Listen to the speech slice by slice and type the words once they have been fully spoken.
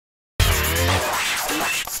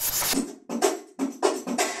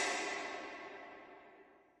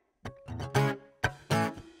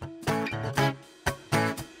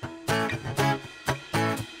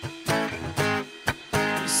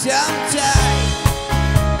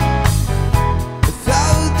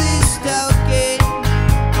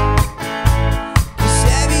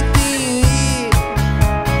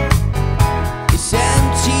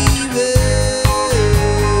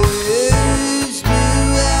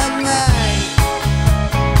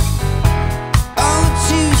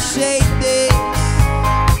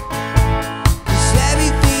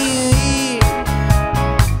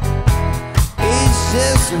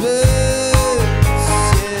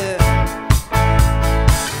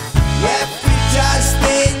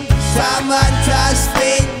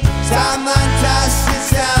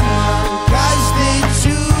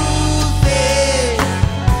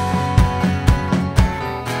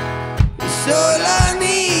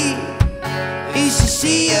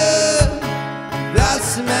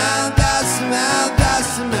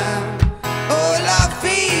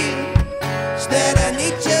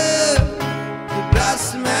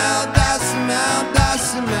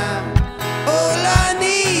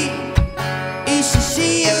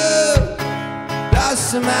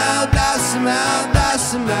blossom out, blossom out,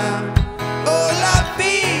 blossom out. All I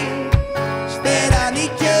feel is that I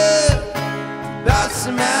need you.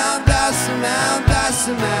 Blossom out, blossom out,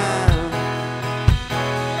 blossom out.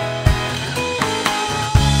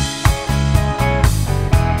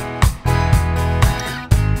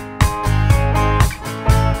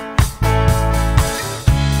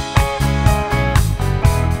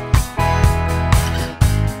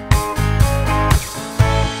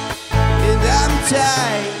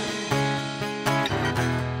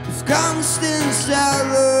 Of constant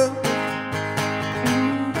sorrow,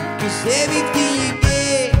 'cause everything you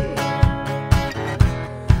get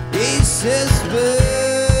is suspicious.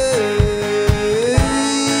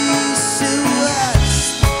 So what's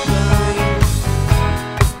the point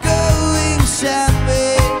of going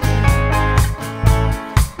somewhere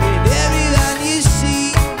when everyone you see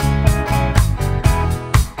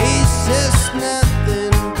is just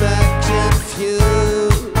nothing but confused?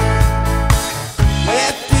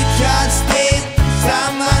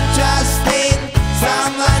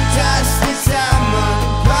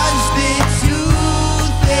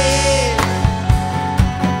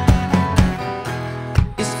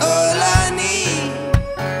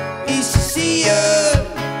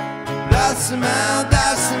 Blossom out,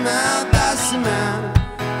 blossom out, blossom out.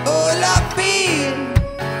 All I feel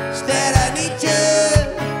is that I need you.